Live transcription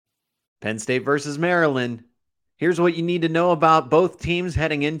Penn State versus Maryland. Here's what you need to know about both teams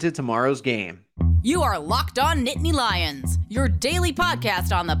heading into tomorrow's game. You are Locked On Nittany Lions, your daily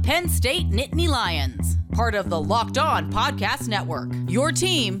podcast on the Penn State Nittany Lions. Part of the Locked On Podcast Network, your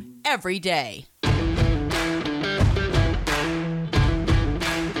team every day.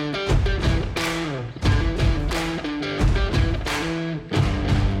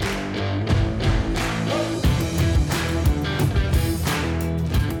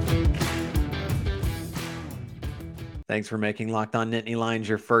 Thanks for making Locked On Nittany Lions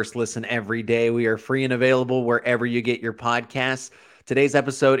your first listen every day. We are free and available wherever you get your podcasts. Today's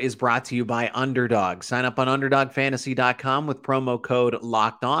episode is brought to you by Underdog. Sign up on UnderdogFantasy.com with promo code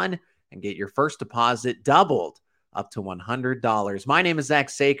LOCKEDON and get your first deposit doubled up to $100. My name is Zach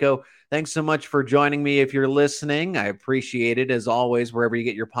Seiko. Thanks so much for joining me. If you're listening, I appreciate it as always, wherever you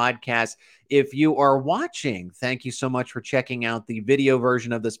get your podcasts. If you are watching, thank you so much for checking out the video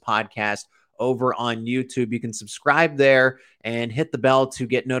version of this podcast over on YouTube. You can subscribe there and hit the bell to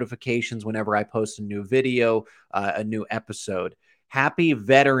get notifications whenever I post a new video, a new episode. Happy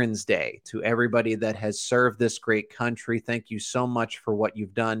Veterans Day to everybody that has served this great country. Thank you so much for what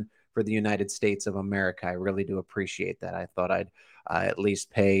you've done for the United States of America. I really do appreciate that. I thought I'd at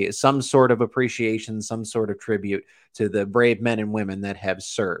least pay some sort of appreciation, some sort of tribute to the brave men and women that have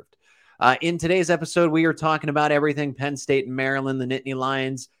served. In today's episode, we are talking about everything Penn State and Maryland, the Nittany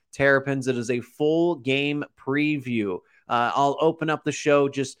Lions, Terrapins. It is a full game preview. I'll open up the show,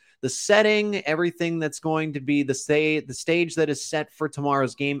 just the setting, everything that's going to be the stage that is set for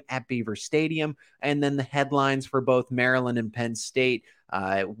tomorrow's game at Beaver Stadium, and then the headlines for both Maryland and Penn State.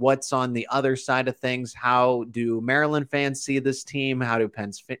 What's on the other side of things? How do Maryland fans see this team? How do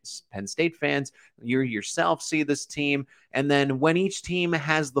Penn State fans, you yourself, see this team? And then when each team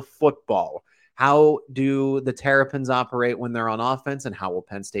has the football, how do the Terrapins operate when they're on offense, and how will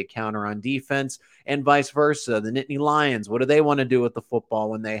Penn State counter on defense, and vice versa? The Nittany Lions, what do they want to do with the football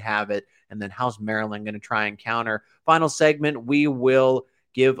when they have it? And then how's Maryland going to try and counter? Final segment, we will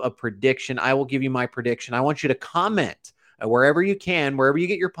give a prediction. I will give you my prediction. I want you to comment wherever you can, wherever you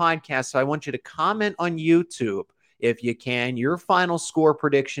get your podcast. So I want you to comment on YouTube, if you can, your final score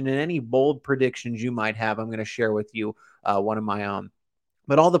prediction and any bold predictions you might have. I'm going to share with you one of my own.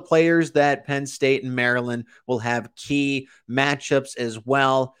 But all the players that Penn State and Maryland will have key matchups as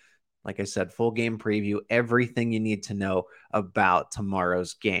well. Like I said, full game preview, everything you need to know about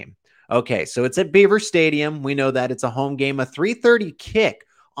tomorrow's game. Okay, so it's at Beaver Stadium. We know that it's a home game, a 3:30 kick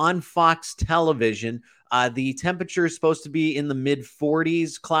on Fox Television. The temperature is supposed to be in the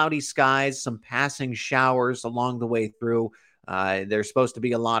mid-40s, cloudy skies, some passing showers along the way through. There's supposed to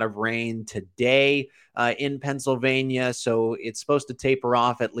be a lot of rain today in Pennsylvania, so it's supposed to taper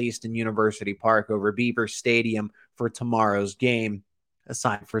off at least in University Park over Beaver Stadium for tomorrow's game,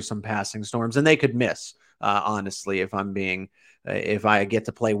 aside for some passing storms. And they could miss, honestly, if I get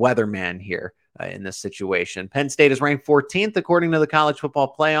to play weatherman here in this situation. Penn State is ranked 14th according to the College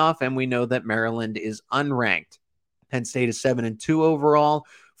Football Playoff, and we know that Maryland is unranked. Penn State is 7-2 overall,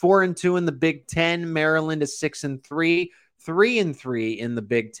 4-2 in the Big Ten. Maryland is 6-3. 3-3 in the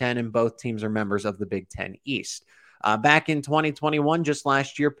Big Ten, and both teams are members of the Big Ten East. Back in 2021, just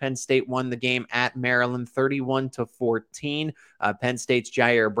last year, Penn State won the game at Maryland 31-14. Penn State's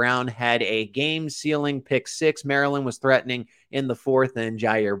Jair Brown had a game-sealing pick six. Maryland was threatening in the fourth, and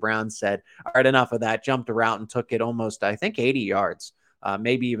Jair Brown said, all right, enough of that, jumped a route and took it almost, I think, 80 yards,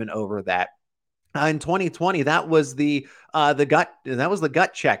 maybe even over that. In 2020, that was the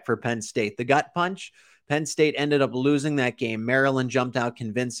gut check for Penn State, the gut punch. Penn State ended up losing that game. Maryland jumped out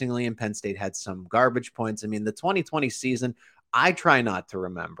convincingly, and Penn State had some garbage points. I mean, the 2020 season, I try not to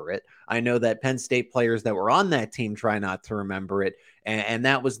remember it. I know that Penn State players that were on that team try not to remember it, and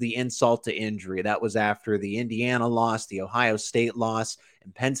that was the insult to injury. That was after the Indiana loss, the Ohio State loss,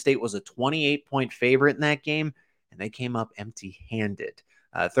 and Penn State was a 28-point favorite in that game, and they came up empty-handed.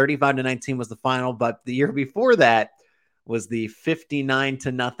 35-19 was the final, but the year before that was the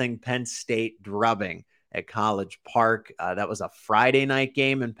 59-0 Penn State drubbing at College Park. That was a Friday night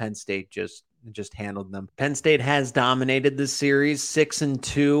game, and Penn State just handled them. Penn State has dominated this series,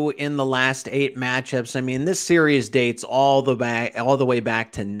 6-2 in the last 8 matchups. I mean, this series dates all the way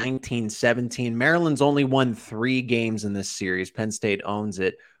back to 1917. Maryland's only won 3 games in this series. Penn State owns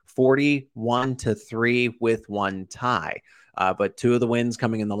it 41-3 with 1 tie. But 2 of the wins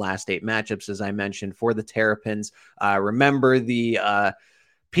coming in the last 8 matchups, as I mentioned, for the Terrapins. Remember the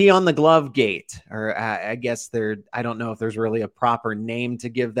pee on the glove gate, or I guess I don't know if there's really a proper name to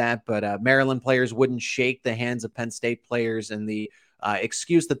give that, but Maryland players wouldn't shake the hands of Penn State players, and the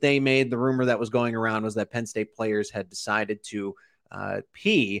excuse that they made, the rumor that was going around, was that Penn State players had decided to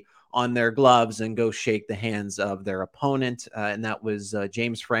pee on their gloves and go shake the hands of their opponent. And that was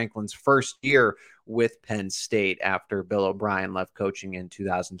James Franklin's first year with Penn State after Bill O'Brien left coaching in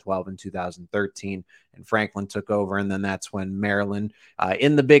 2012 and 2013. And Franklin took over. And then that's when Maryland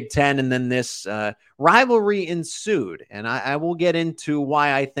in the Big Ten. And then this rivalry ensued. And I will get into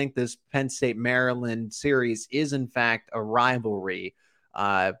why I think this Penn State-Maryland series is, in fact, a rivalry.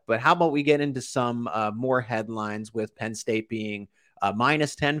 But how about we get into some more headlines, with Penn State being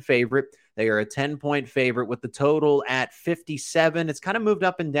minus 10 favorite. They are a 10-point favorite with the total at 57. It's kind of moved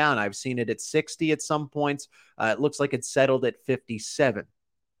up and down. I've seen it at 60 at some points. It looks like it's settled at 57.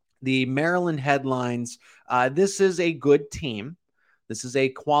 The Maryland headlines, this is a good team. This is a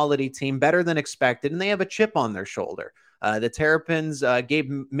quality team, better than expected, and they have a chip on their shoulder. The Terrapins gave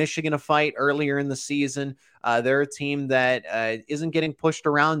Michigan a fight earlier in the season. They're a team that isn't getting pushed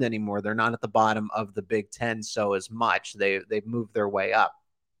around anymore. They're not at the bottom of the Big Ten so as much. They've moved their way up.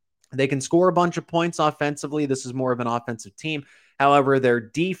 They can score a bunch of points offensively. This is more of an offensive team. However, their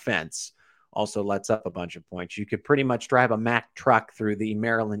defense also lets up a bunch of points. You could pretty much drive a Mack truck through the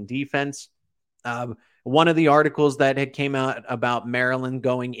Maryland defense. One of the articles that had came out about Maryland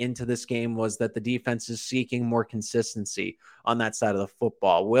going into this game was that the defense is seeking more consistency on that side of the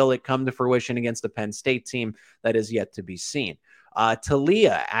football. Will it come to fruition against the Penn State team? That is yet to be seen.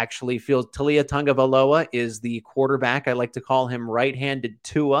 Taulia Tagovailoa is the quarterback. I like to call him right-handed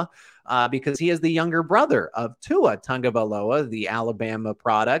Tua because he is the younger brother of Tua Tagovailoa, the Alabama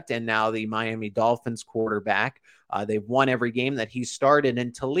product, and now the Miami Dolphins quarterback. They've won every game that he started,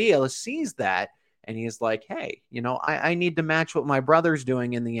 and Taulia sees that, and he's like, hey, I need to match what my brother's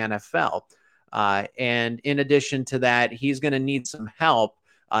doing in the NFL. And in addition to that, he's going to need some help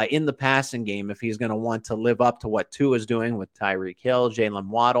in the passing game if he's going to want to live up to what Tua is doing with Tyreek Hill, Jalen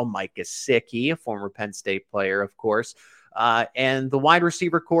Waddle, Mike Gesicki, a former Penn State player, of course. And the wide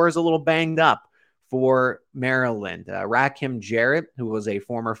receiver core is a little banged up for Maryland. Rakim Jarrett, who was a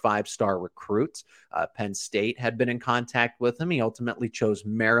former 5-star recruit, Penn State had been in contact with him. He ultimately chose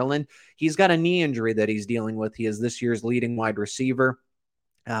Maryland. He's got a knee injury that he's dealing with. He is this year's leading wide receiver.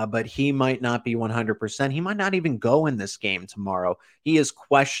 But he might not be 100%. He might not even go in this game tomorrow. He is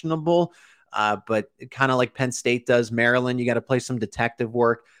questionable, but kind of like Penn State does Maryland, you got to play some detective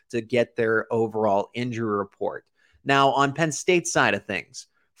work to get their overall injury report. Now, on Penn State's side of things,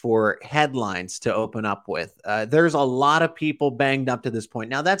 for headlines to open up with, there's a lot of people banged up to this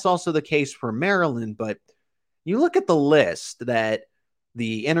point. Now, that's also the case for Maryland, but you look at the list that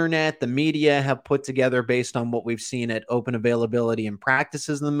the internet, the media have put together based on what we've seen at open availability and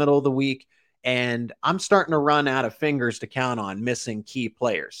practices in the middle of the week. And I'm starting to run out of fingers to count on missing key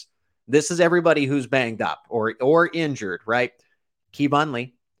players. This is everybody who's banged up or injured, right? Kevon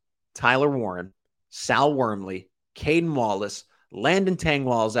Lee, Tyler Warren, Sal Wormley, Caden Wallace, Landon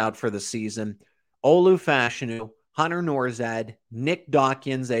Tangwall's out for the season, Olu Fashanu, Hunter Norzad, Nick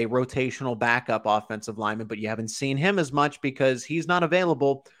Dawkins, a rotational backup offensive lineman, but you haven't seen him as much because he's not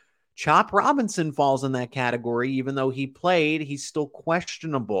available. Chop Robinson falls in that category. Even though he played, he's still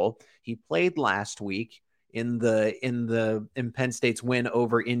questionable. He played last week in Penn State's win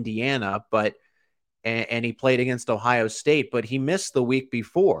over Indiana, and he played against Ohio State, but he missed the week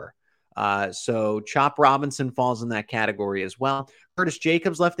before. So Chop Robinson falls in that category as well. Curtis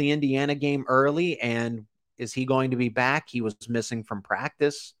Jacobs left the Indiana game early, and is he going to be back? He was missing from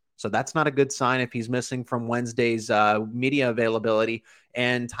practice, so that's not a good sign if he's missing from Wednesday's media availability.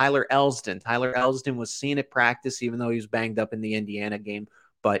 And Tyler Elsdon was seen at practice, even though he was banged up in the Indiana game,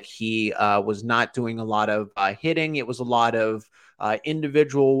 but he was not doing a lot of hitting. It was a lot of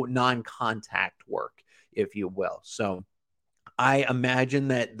individual non-contact work, if you will. So I imagine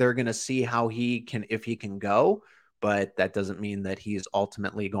that they're going to see if he can go, but that doesn't mean that he's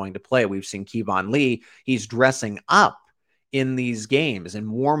ultimately going to play. We've seen Kevon Lee. He's dressing up in these games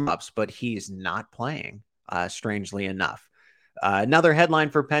and warm-ups, but he's not playing, strangely enough. Another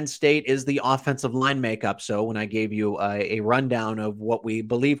headline for Penn State is the offensive line makeup. So when I gave you a rundown of what we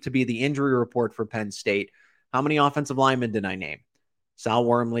believe to be the injury report for Penn State, how many offensive linemen did I name? Sal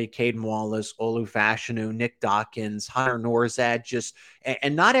Wormley, Caden Wallace, Olu Fashanu, Nick Dawkins, Hunter Norzad,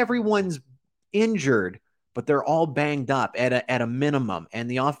 and not everyone's injured, but they're all banged up at a minimum. And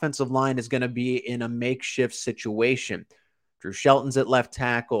the offensive line is going to be in a makeshift situation. Drew Shelton's at left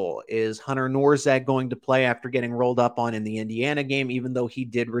tackle. Is Hunter Norzad going to play after getting rolled up on in the Indiana game, even though he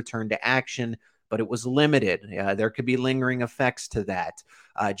did return to action, but it was limited? There could be lingering effects to that.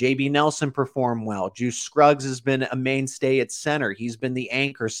 J.B. Nelson performed well. Juice Scruggs has been a mainstay at center. He's been the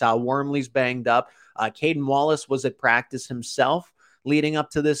anchor. Sal Wormley's banged up. Caden Wallace was at practice himself leading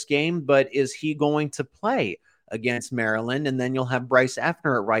up to this game, but is he going to play? against Maryland, and then you'll have Bryce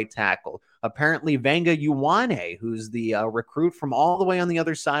Effner at right tackle. Apparently, Venga Ioane, who's the recruit from all the way on the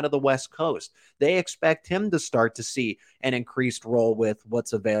other side of the West Coast, they expect him to start to see an increased role with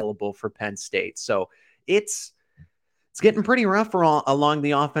what's available for Penn State. So it's getting pretty rough along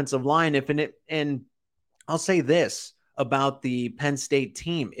the offensive line. And I'll say this about the Penn State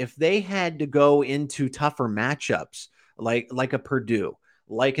team: if they had to go into tougher matchups, like a Purdue,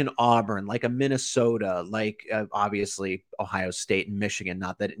 like an Auburn, like a Minnesota, like obviously Ohio State and Michigan,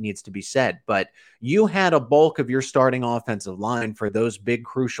 not that it needs to be said, but you had a bulk of your starting offensive line for those big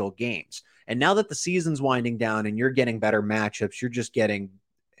crucial games. And now that the season's winding down and you're getting better matchups, you're just getting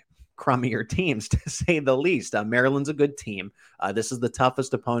crummier teams, to say the least. Maryland's a good team. This is the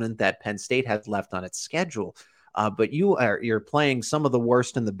toughest opponent that Penn State has left on its schedule. But you're playing some of the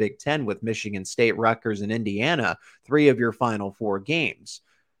worst in the Big Ten with Michigan State, Rutgers, and Indiana, 3 of your final 4 games.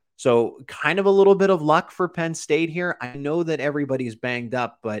 So kind of a little bit of luck for Penn State here. I know that everybody's banged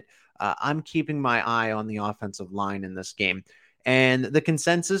up, but I'm keeping my eye on the offensive line in this game. And the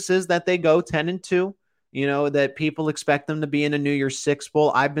consensus is that they go 10-2. You know, that people expect them to be in a New Year's Six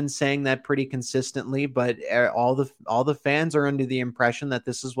Bowl. I've been saying that pretty consistently, but all the fans are under the impression that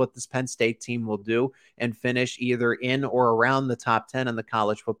this is what this Penn State team will do and finish either in or around the top 10 in the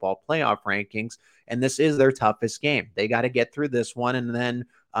college football playoff rankings. And this is their toughest game. They got to get through this one. And then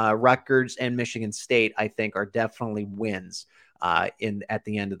Rutgers and Michigan State, I think, are definitely wins at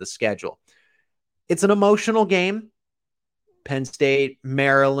the end of the schedule. It's an emotional game. Penn State,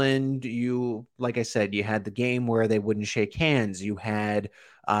 Maryland, like I said, you had the game where they wouldn't shake hands. You had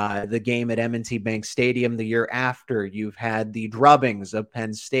the game at M&T Bank Stadium the year after. You've had the drubbings of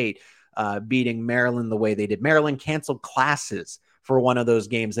Penn State beating Maryland the way they did. Maryland canceled classes for one of those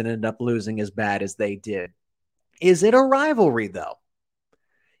games and ended up losing as bad as they did. Is it a rivalry, though?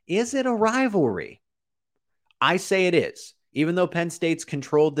 Is it a rivalry? I say it is. Even though Penn State's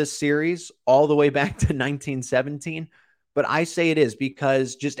controlled this series all the way back to 1917, but I say it is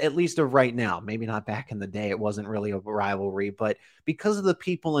because just at least of right now, maybe not back in the day, it wasn't really a rivalry, but because of the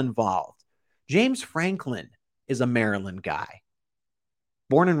people involved. James Franklin is a Maryland guy.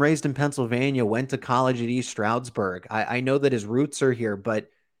 Born and raised in Pennsylvania, went to college at East Stroudsburg. I know that his roots are here, but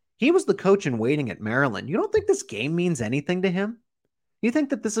he was the coach in waiting at Maryland. You don't think this game means anything to him? You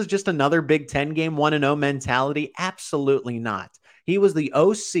think that this is just another Big Ten game, 1-0 mentality? Absolutely not. He was the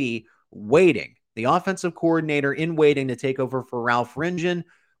OC waiting. The offensive coordinator in waiting to take over for Ralph Ringen,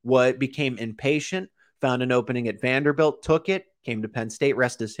 became impatient, found an opening at Vanderbilt, took it, came to Penn State,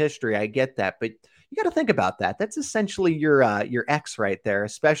 rest is history. I get that, but you got to think about that. That's essentially your ex right there,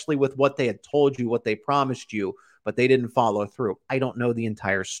 especially with what they had told you, what they promised you, but they didn't follow through. I don't know the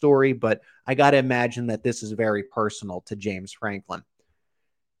entire story, but I got to imagine that this is very personal to James Franklin.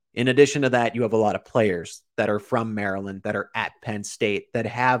 In addition to that, you have a lot of players that are from Maryland that are at Penn State that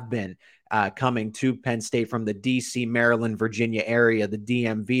have been coming to Penn State from the DC, Maryland, Virginia area, the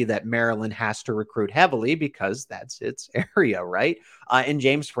DMV that Maryland has to recruit heavily because that's its area, right? And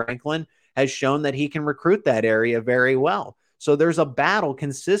James Franklin has shown that he can recruit that area very well. So there's a battle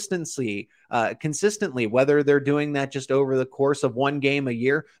consistently, whether they're doing that just over the course of one game a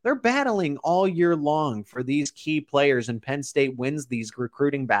year, they're battling all year long for these key players, and Penn State wins these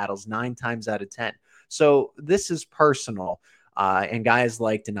recruiting battles 9 times out of 10. So this is personal. And guys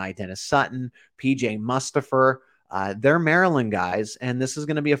like Denai Dennis Sutton, PJ Mustipher, they're Maryland guys, and this is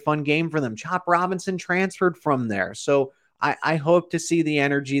going to be a fun game for them. Chop Robinson transferred from there. So I hope to see the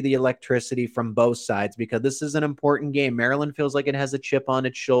energy, the electricity from both sides because this is an important game. Maryland feels like it has a chip on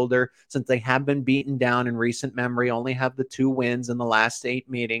its shoulder since they have been beaten down in recent memory, only have the 2 wins in the last 8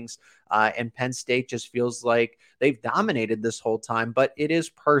 meetings. And Penn State just feels like they've dominated this whole time, but it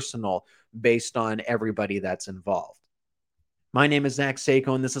is personal based on everybody that's involved. My name is Zach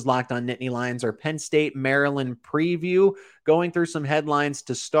Sako, and this is Locked on Nittany Lions, our Penn State, Maryland preview, going through some headlines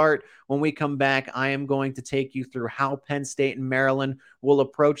to start. When we come back, I am going to take you through how Penn State and Maryland will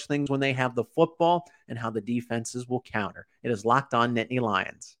approach things when they have the football and how the defenses will counter. It is Locked on Nittany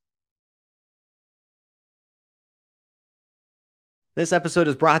Lions. This episode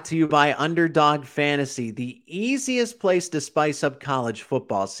is brought to you by Underdog Fantasy, the easiest place to spice up college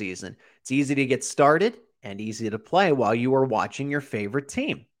football season. It's easy to get started and easy to play while you are watching your favorite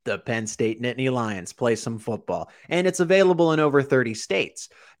team, the Penn State Nittany Lions, play some football. And it's available in over 30 states.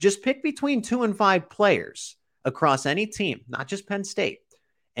 Just pick between 2 and 5 players across any team, not just Penn State,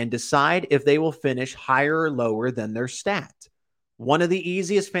 and decide if they will finish higher or lower than their stat. One of the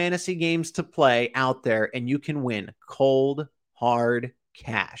easiest fantasy games to play out there, and you can win cold, hard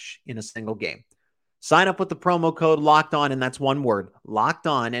cash in a single game. Sign up with the promo code Locked On, and that's one word, Locked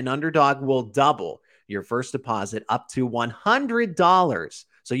On, and Underdog will double your first deposit up to $100.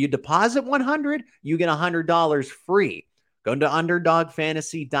 So you deposit $100, you get $100 free. Go to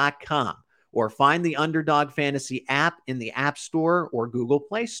underdogfantasy.com or find the Underdog Fantasy app in the App Store or Google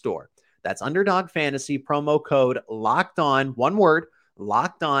Play Store. That's Underdog Fantasy, promo code Locked On, one word,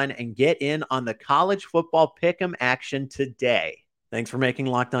 Locked On, and get in on the college football pick'em action today. Thanks for making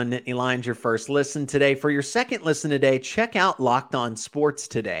Locked On Nittany Lions your first listen today. For your second listen today, check out Locked On Sports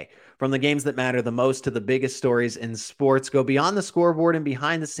Today. From the games that matter the most to the biggest stories in sports, go beyond the scoreboard and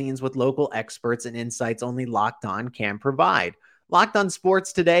behind the scenes with local experts and insights only Locked On can provide. Locked On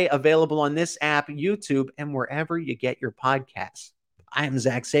Sports Today, available on this app, YouTube, and wherever you get your podcasts. I am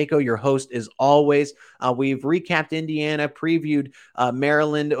Zach Sako, your host as always. We've recapped Indiana, previewed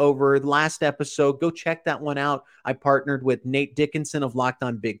Maryland over the last episode. Go check that one out. I partnered with Nate Dickinson of Locked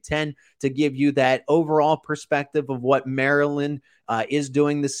On Big Ten to give you that overall perspective of what Maryland is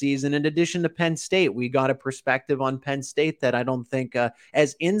doing this season. In addition to Penn State, we got a perspective on Penn State that I don't think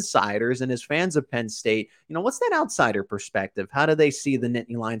as insiders and as fans of Penn State, what's that outsider perspective? How do they see the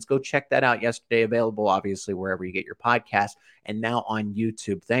Nittany Lions? Go check that out yesterday, available obviously wherever you get your podcast and now on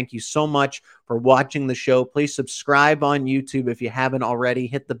YouTube. Thank you so much for watching the show. Please subscribe on YouTube if you haven't already.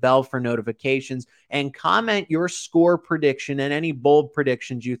 Hit the bell for notifications and comment your score prediction and any bold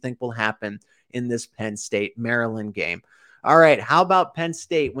predictions you think will happen in this Penn State Maryland game. All right, how about Penn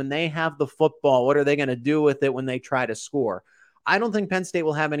State? When they have the football, what are they going to do with it when they try to score? I don't think Penn State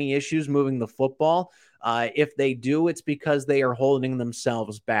will have any issues moving the football. If they do, it's because they are holding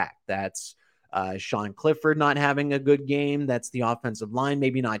themselves back. That's Sean Clifford not having a good game. That's the offensive line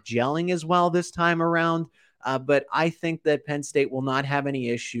maybe not gelling as well this time around. But I think that Penn State will not have any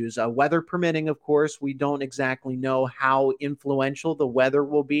issues. Weather permitting, of course, we don't exactly know how influential the weather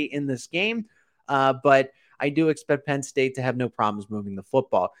will be in this game. But I do expect Penn State to have no problems moving the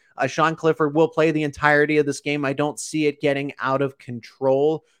football. Sean Clifford will play the entirety of this game. I don't see it getting out of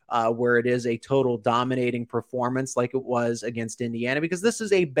control where it is a total dominating performance like it was against Indiana, because this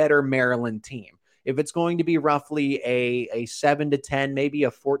is a better Maryland team. If it's going to be roughly a 7-10, maybe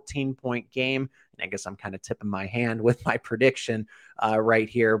a 14-point game, and I guess I'm kind of tipping my hand with my prediction right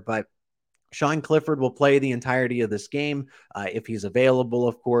here, but Sean Clifford will play the entirety of this game if he's available,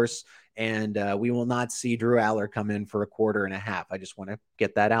 of course. And we will not see Drew Aller come in for a quarter and a half. I just want to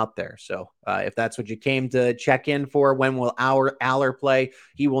get that out there. So if that's what you came to check in for, when will Aller play?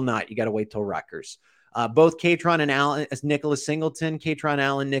 He will not. You got to wait till Rutgers. Both Katron and Allen, as Nicholas Singleton, Katron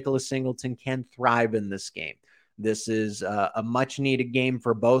Allen, Nicholas Singleton can thrive in this game. This is a much needed game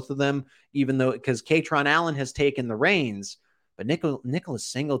for both of them, even though because Katron Allen has taken the reins, but Nicholas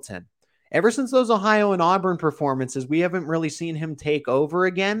Singleton, ever since those Ohio and Auburn performances, we haven't really seen him take over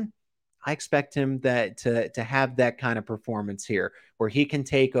again. I expect him to have that kind of performance here where he can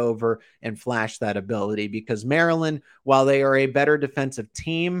take over and flash that ability, because Maryland, while they are a better defensive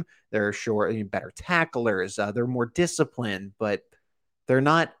team, they're better tacklers, they're more disciplined, but they're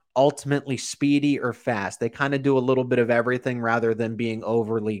not ultimately speedy or fast. They kind of do a little bit of everything rather than being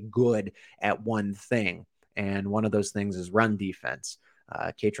overly good at one thing. And one of those things is run defense.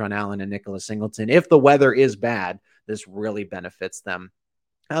 Katron Allen and Nicholas Singleton, if the weather is bad, this really benefits them.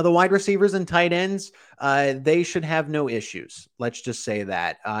 The wide receivers and tight ends, they should have no issues. Let's just say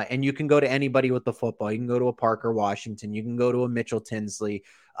that. And you can go to anybody with the football. You can go to a Parker Washington. You can go to a Mitchell Tinsley.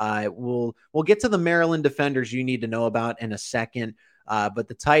 We'll get to the Maryland defenders you need to know about in a second. But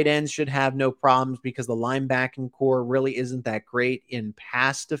the tight ends should have no problems because the linebacking core really isn't that great in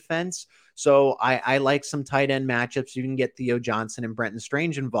pass defense. So I like some tight end matchups. You can get Theo Johnson and Brenton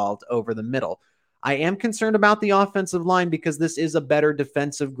Strange involved over the middle. I am concerned about the offensive line because this is a better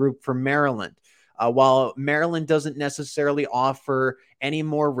defensive group for Maryland. While Maryland doesn't necessarily offer any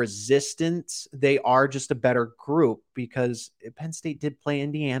more resistance, they are just a better group because Penn State did play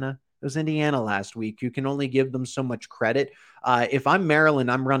Indiana. It was Indiana last week. You can only give them so much credit. If I'm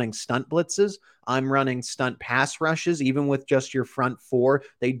Maryland, I'm running stunt blitzes. I'm running stunt pass rushes, even with just your front four.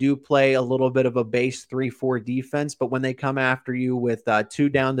 They do play a little bit of a base 3-4 defense, but when they come after you with 2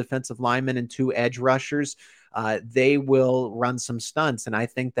 down defensive linemen and 2 edge rushers, they will run some stunts. And I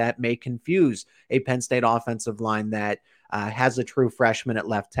think that may confuse a Penn State offensive line that has a true freshman at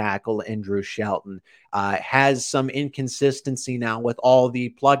left tackle in Drew Shelton, has some inconsistency now with all the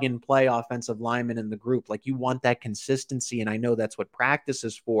plug-and-play offensive linemen in the group. Like, you want that consistency, and I know that's what practice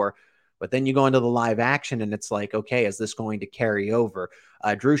is for, but then you go into the live action, and it's like, okay, is this going to carry over?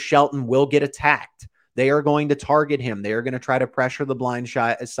 Drew Shelton will get attacked. They are going to target him. They are going to try to pressure the blind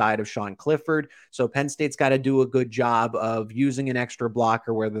side of Sean Clifford. So Penn State's got to do a good job of using an extra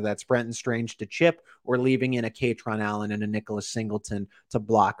blocker, whether that's Brenton Strange to chip or leaving in a Katron Allen and a Nicholas Singleton to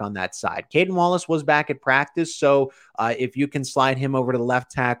block on that side. Caden Wallace was back at practice, so if you can slide him over to the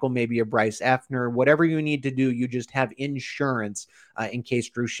left tackle, maybe a Bryce Effner, whatever you need to do, you just have insurance in case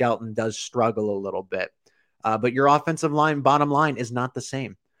Drew Shelton does struggle a little bit. But your offensive line, bottom line, is not the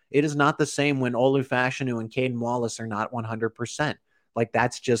same. It is not the same when Olu Fashanu and Caden Wallace are not 100%. Like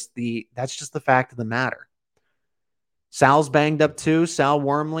that's just the fact of the matter. Sal's banged up too. Sal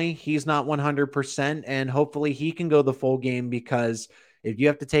Wormley, he's not 100%, and hopefully he can go the full game, because if you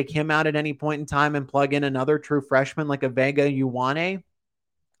have to take him out at any point in time and plug in another true freshman like a Vega Ioane,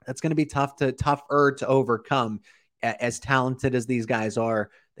 that's going to be tougher to overcome. As talented as these guys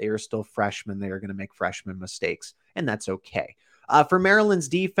are, they are still freshmen. They are going to make freshman mistakes, and that's okay. For Maryland's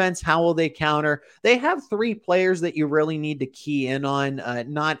defense, how will they counter? They have three players that you really need to key in on,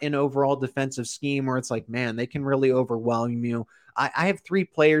 not an overall defensive scheme where it's like, man, they can really overwhelm you. I have three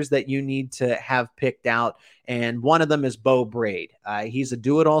players that you need to have picked out, and one of them is Bo Braid. He's a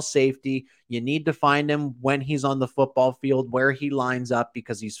do-it-all safety. You need to find him when he's on the football field, where he lines up,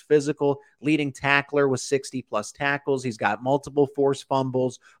 because he's physical, leading tackler with 60-plus tackles. He's got multiple forced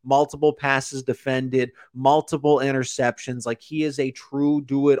fumbles, multiple passes defended, multiple interceptions. Like, he is a true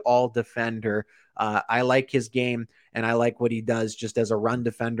do-it-all defender. I like his game, and I like what he does just as a run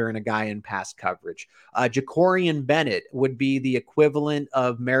defender and a guy in pass coverage. Jacorian Bennett would be the equivalent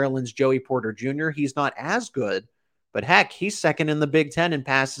of Maryland's Joey Porter Jr. He's not as good, but heck, he's second in the Big Ten in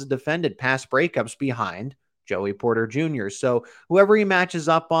passes defended, pass breakups behind Joey Porter Jr. So whoever he matches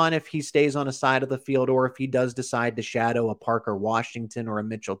up on, if he stays on a side of the field or if he does decide to shadow a Parker Washington or a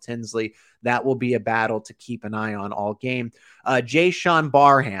Mitchell Tinsley, that will be a battle to keep an eye on all game. Jay-Sean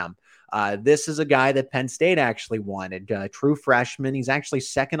Barham. This is a guy that Penn State actually wanted. True freshman. He's actually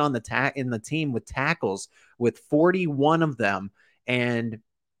second on in the team with tackles, with 41 of them. And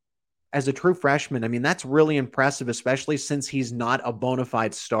as a true freshman, I mean, that's really impressive, especially since he's not a bona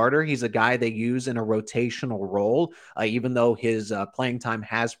fide starter. He's a guy they use in a rotational role, even though his playing time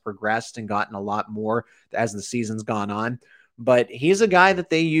has progressed and gotten a lot more as the season's gone on. But he's a guy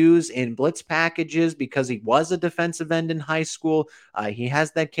that they use in blitz packages because he was a defensive end in high school. He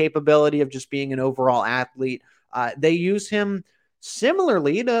has that capability of just being an overall athlete. They use him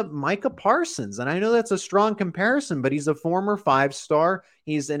similarly to Micah Parsons. And I know that's a strong comparison, but he's a former 5-star.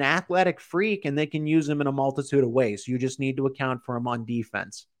 He's an athletic freak, and they can use him in a multitude of ways. You just need to account for him on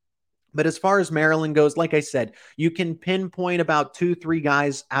defense. But as far as Maryland goes, like I said, you can pinpoint about 2-3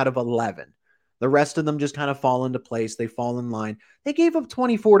 guys out of 11. The rest of them just kind of fall into place. They fall in line. They gave up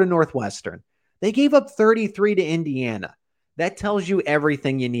 24 to Northwestern. They gave up 33 to Indiana. That tells you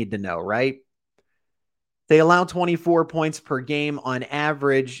everything you need to know, right? They allow 24 points per game on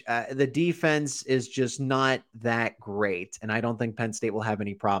average. The defense is just not that great, and I don't think Penn State will have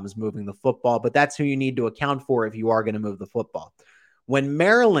any problems moving the football, but that's who you need to account for if you are going to move the football. When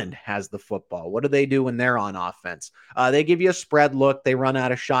Maryland has the football, what do they do when they're on offense? They give you a spread look. They run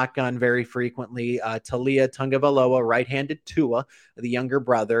out of shotgun very frequently. Talia Tungavaloa, right-handed Tua, the younger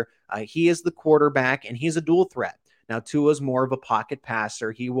brother, he is the quarterback, and he's a dual threat. Now, Tua's more of a pocket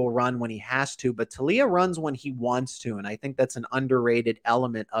passer. He will run when he has to, but Talia runs when he wants to, and I think that's an underrated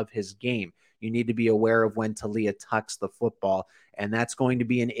element of his game. You need to be aware of when Talia tucks the football, and that's going to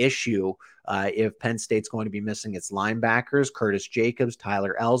be an issue if Penn State's going to be missing its linebackers, Curtis Jacobs,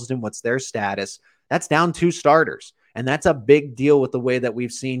 Tyler Elsdon. What's their status? That's down 2 starters, and that's a big deal with the way that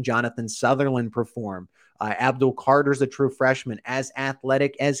we've seen Jonathan Sutherland perform. Abdul Carter's a true freshman. As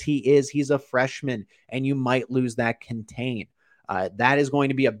athletic as he is, he's a freshman, and you might lose that contain. That is going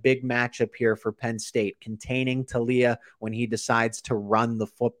to be a big matchup here for Penn State, containing Talia when he decides to run the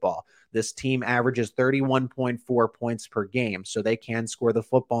football. This team averages 31.4 points per game, so they can score the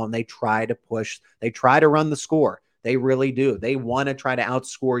football, and they try to push. They try to run the score. They really do. They want to try to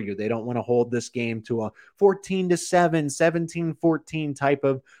outscore you. They don't want to hold this game to a 14-7, 17-14 type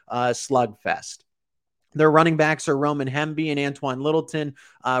of slugfest. Their running backs are Roman Hemby and Antoine Littleton,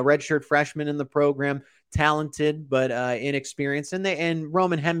 redshirt freshmen in the program, talented but inexperienced. And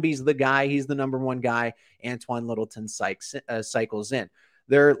Roman Hemby's the guy. He's the number one guy. Antoine Littleton cycles in.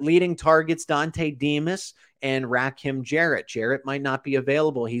 Their leading targets, Dante Demas and Rakim Jarrett. Jarrett might not be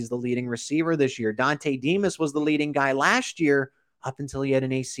available. He's the leading receiver this year. Dante Demas was the leading guy last year up until he had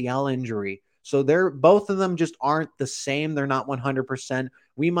an ACL injury. So both of them just aren't the same. They're not 100%.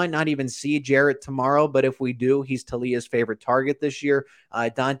 We might not even see Jarrett tomorrow, but if we do, he's Talia's favorite target this year.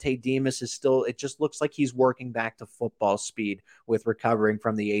 Dante Demas is still, it just looks like he's working back to football speed with recovering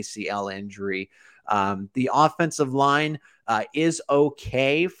from the ACL injury. The offensive line is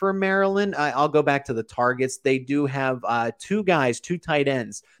okay for Maryland. I'll go back to the targets. They do have two tight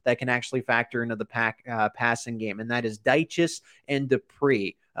ends that can actually factor into the passing game, and that is Deichis and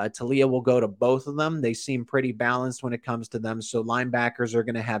Dupree. Talia will go to both of them. They seem pretty balanced when it comes to them. So linebackers are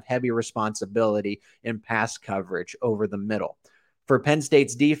going to have heavy responsibility in pass coverage over the middle. For Penn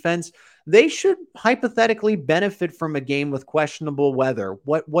State's defense, they should hypothetically benefit from a game with questionable weather.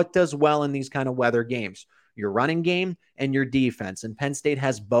 What does well in these kind of weather games? Your running game and your defense. And Penn State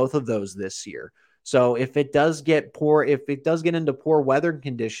has both of those this year. So if it does get into poor weather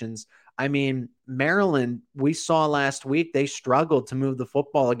conditions, I mean, Maryland, we saw last week, they struggled to move the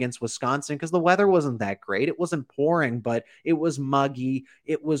football against Wisconsin because the weather wasn't that great. It wasn't pouring, but it was muggy.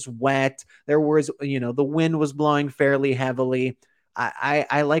 It was wet. There was, the wind was blowing fairly heavily.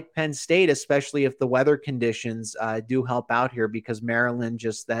 I like Penn State, especially if the weather conditions do help out here, because Maryland,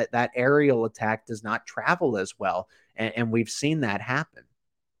 just that aerial attack does not travel as well. And we've seen that happen.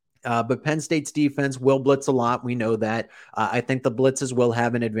 But Penn State's defense will blitz a lot. We know that. I think the blitzes will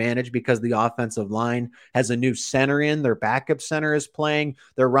have an advantage because the offensive line has a new center in. Their backup center is playing.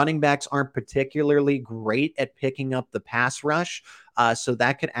 Their running backs aren't particularly great at picking up the pass rush. So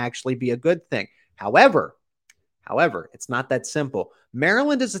that could actually be a good thing. However, it's not that simple.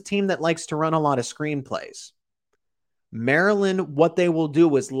 Maryland is a team that likes to run a lot of screenplays. Maryland, what they will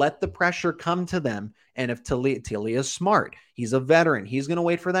do is let the pressure come to them. And if Talia is smart, he's a veteran, he's going to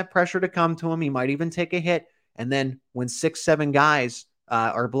wait for that pressure to come to him. He might even take a hit. And then when 6-7 guys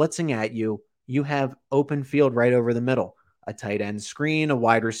are blitzing at you, you have open field right over the middle. A tight end screen, a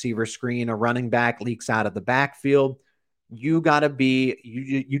wide receiver screen, a running back leaks out of the backfield. You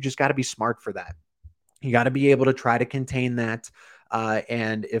just got to be smart for that. You got to be able to try to contain that.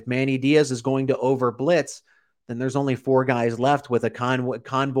 And if Manny Diaz is going to over blitz, then there's only 4 guys left with a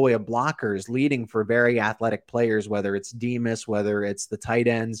convoy of blockers leading for very athletic players, whether it's Demas, whether it's the tight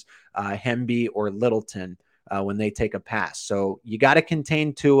ends, Hemby or Littleton, when they take a pass. So you got to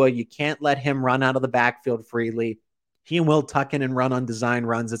contain Tua. You can't let him run out of the backfield freely. He will tuck in and run on design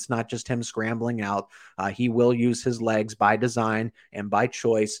runs. It's not just him scrambling out. He will use his legs by design and by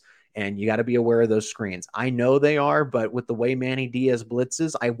choice. And you got to be aware of those screens. I know they are, but with the way Manny Diaz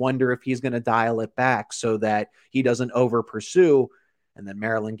blitzes, I wonder if he's going to dial it back so that he doesn't over pursue. And then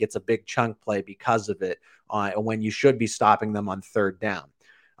Maryland gets a big chunk play because of it when you should be stopping them on third down.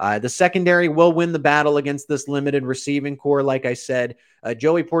 The secondary will win the battle against this limited receiving core. Like I said,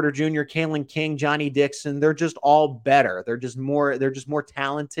 Joey Porter Jr., Kalen King, Johnny Dixon, they're just all better. They're just more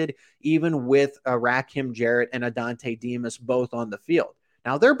talented, even with Rakim Jarrett and Adante Demas both on the field.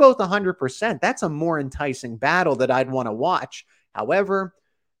 Now, they're both 100%. That's a more enticing battle that I'd want to watch. However,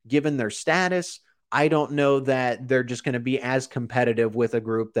 given their status, I don't know that they're just going to be as competitive with a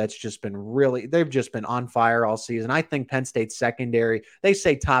group that's just been they've just been on fire all season. I think Penn State's secondary, they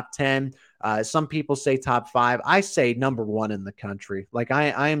say top 10. Some people say top 5. I say number 1 in the country. Like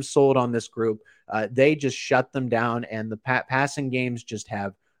I am sold on this group. They just shut them down, and the passing games just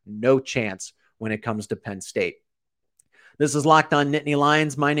have no chance when it comes to Penn State. This is Locked On Nittany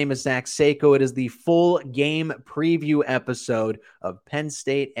Lions. My name is Zach Seiko. It is the full game preview episode of Penn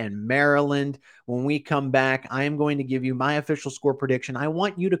State and Maryland. When we come back, I am going to give you my official score prediction. I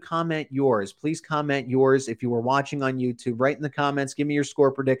want you to comment yours. Please comment yours. If you were watching on YouTube, write in the comments. Give me your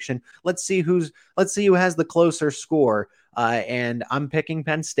score prediction. Let's see who has the closer score. And I'm picking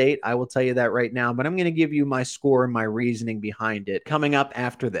Penn State. I will tell you that right now. But I'm going to give you my score and my reasoning behind it coming up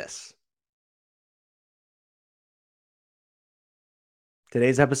after this.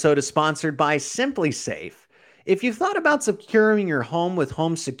 Today's episode is sponsored by SimpliSafe. If you've thought about securing your home with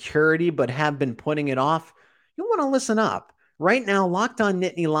home security but have been putting it off, you'll want to listen up. Right now, Locked On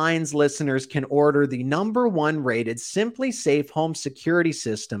Nittany Lions listeners can order the #1 rated SimpliSafe home security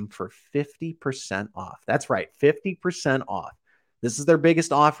system for 50% off. That's right, 50% off. This is their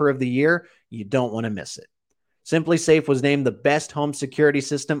biggest offer of the year. You don't want to miss it. SimpliSafe was named the best home security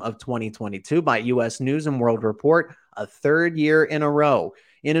system of 2022 by U.S. News and World Report, a 3rd year in a row.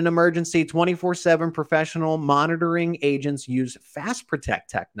 In an emergency, 24/7 professional monitoring agents use Fast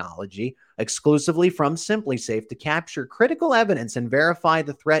Protect technology exclusively from SimpliSafe to capture critical evidence and verify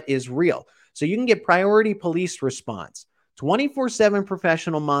the threat is real, so you can get priority police response. 24/7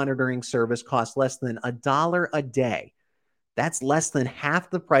 professional monitoring service costs less than $1 a day. That's less than half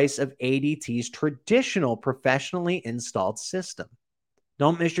the price of ADT's traditional professionally installed system.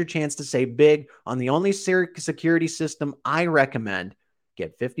 Don't miss your chance to save big on the only security system I recommend.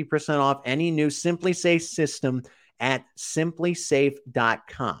 Get 50% off any new SimpliSafe system at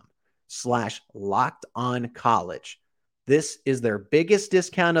simplisafe.com/lockedoncollege. This is their biggest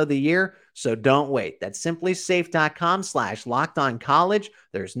discount of the year, So don't wait. That's simplysafe.com/lockedoncollege.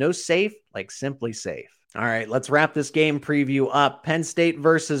 There's no safe like Simply Safe. All right, let's wrap this game preview up. Penn State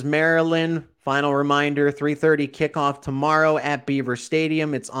versus Maryland. Final reminder, 3:30 kickoff tomorrow at Beaver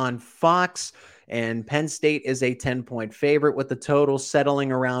Stadium. It's on Fox, and Penn State is a 10-point favorite with the total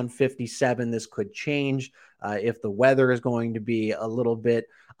settling around 57. This could change if the weather is going to be a little bit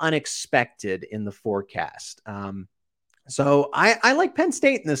unexpected in the forecast. So I like Penn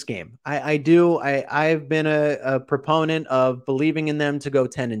State in this game. I do. I've been a proponent of believing in them to go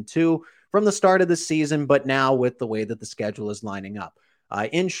 10-2 from the start of the season, but now with the way that the schedule is lining up.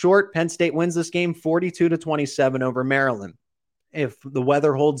 In short, Penn State wins this game 42-27 over Maryland. If the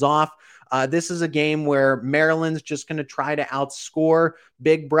weather holds off, this is a game where Maryland's just going to try to outscore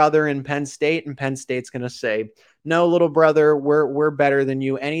Big Brother in Penn State, and Penn State's going to say, no, little brother, we're better than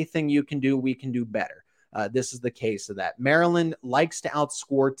you. Anything you can do, we can do better. This is the case of that. Maryland likes to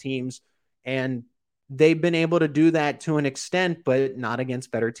outscore teams, and they've been able to do that to an extent, but not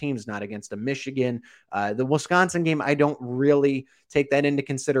against better teams, not against a Michigan. The Wisconsin game, I don't really take that into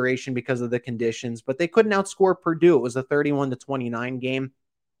consideration because of the conditions, but they couldn't outscore Purdue. It was a 31-29 game.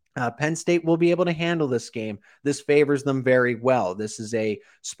 Penn State will be able to handle this game. This favors them very well. This is a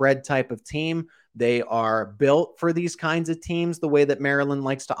spread type of team. They are built for these kinds of teams, the way that Maryland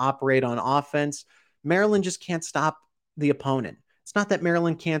likes to operate on offense. Maryland just can't stop the opponent. It's not that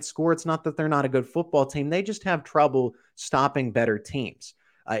Maryland can't score. It's not that they're not a good football team. They just have trouble stopping better teams.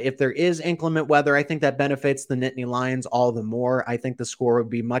 If there is inclement weather, I think that benefits the Nittany Lions all the more. I think the score would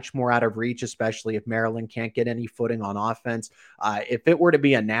be much more out of reach, especially if Maryland can't get any footing on offense. If it were to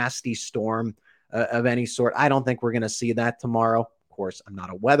be a nasty storm of any sort, I don't think we're going to see that tomorrow. Of course, I'm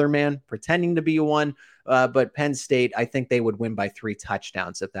not a weatherman pretending to be one, but Penn State, I think they would win by 3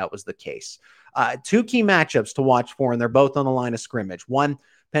 touchdowns if that was the case. 2 key matchups to watch for, and they're both on the line of scrimmage. One,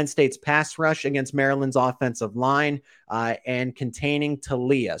 Penn State's pass rush against Maryland's offensive line and containing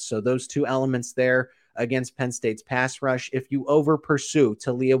Taulia. So those 2 elements there against Penn State's pass rush. If you over pursue,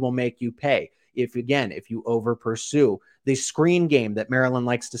 Taulia will make you pay. If you over pursue, the screen game that Maryland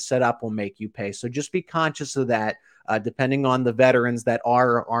likes to set up will make you pay. So just be conscious of that, depending on the veterans that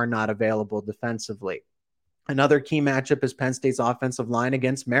are or are not available defensively. Another key matchup is Penn State's offensive line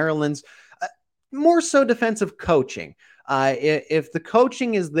against Maryland's more so defensive coaching. If the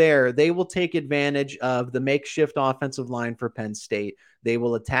coaching is there, they will take advantage of the makeshift offensive line for Penn State. They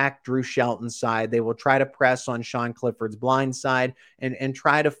will attack Drew Shelton's side. They will try to press on Sean Clifford's blind side and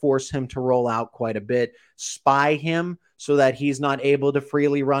try to force him to roll out quite a bit, spy him so that he's not able to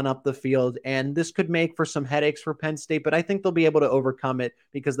freely run up the field. And this could make for some headaches for Penn State, but I think they'll be able to overcome it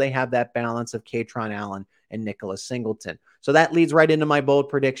because they have that balance of Kaytron Allen and Nicholas Singleton. So that leads right into my bold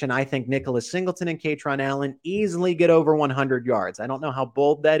prediction. I think Nicholas Singleton and Kaytron Allen easily get over 100 yards. I don't know how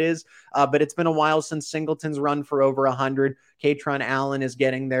bold that is, but it's been a while since Singleton's run for over 100. Kaytron Allen is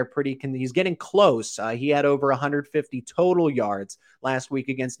getting there he's getting close. He had over 150 total yards last week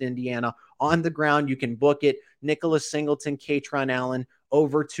against Indiana. On the ground, you can book it. Nicholas Singleton, Kaytron Allen,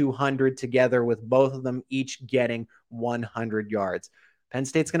 over 200 together, with both of them each getting 100 yards. Penn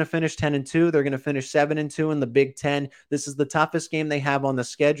State's going to finish 10-2. They're going to finish 7-2 in the Big Ten. This is the toughest game they have on the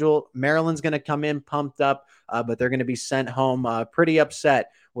schedule. Maryland's going to come in pumped up, but they're going to be sent home pretty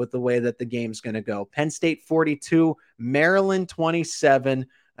upset with the way that the game's going to go. Penn State 42, Maryland 27.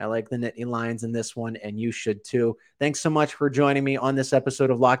 I like the Nittany Lions in this one, and you should too. Thanks so much for joining me on this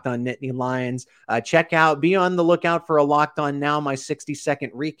episode of Locked On Nittany Lions. Be on the lookout for a Locked On Now, my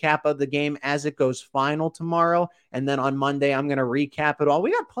 60-second recap of the game as it goes final tomorrow. And then on Monday, I'm going to recap it all.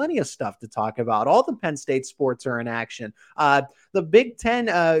 We got plenty of stuff to talk about. All the Penn State sports are in action. The Big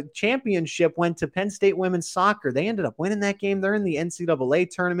Ten championship went to Penn State women's soccer. They ended up winning that game. They're in the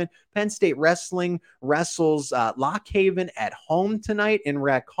NCAA tournament. Penn State wrestling wrestles Lock Haven at home tonight in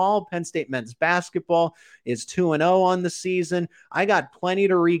Rec Hall. Penn State men's basketball is 2-0 on the season. I got plenty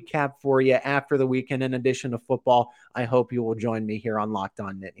to recap for you after the weekend in addition to football. I hope you will join me here on Locked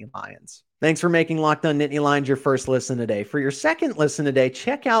On Nittany Lions. Thanks for making Locked On Nittany Lions your first listen today. For your second listen today,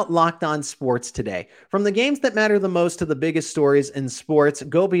 check out Locked On Sports Today. From the games that matter the most to the biggest stories in sports,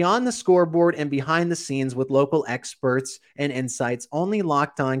 go beyond the scoreboard and behind the scenes with local experts and insights only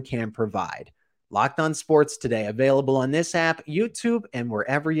Locked On can provide. Locked On Sports Today, available on this app, YouTube, and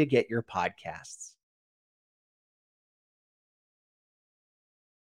wherever you get your podcasts.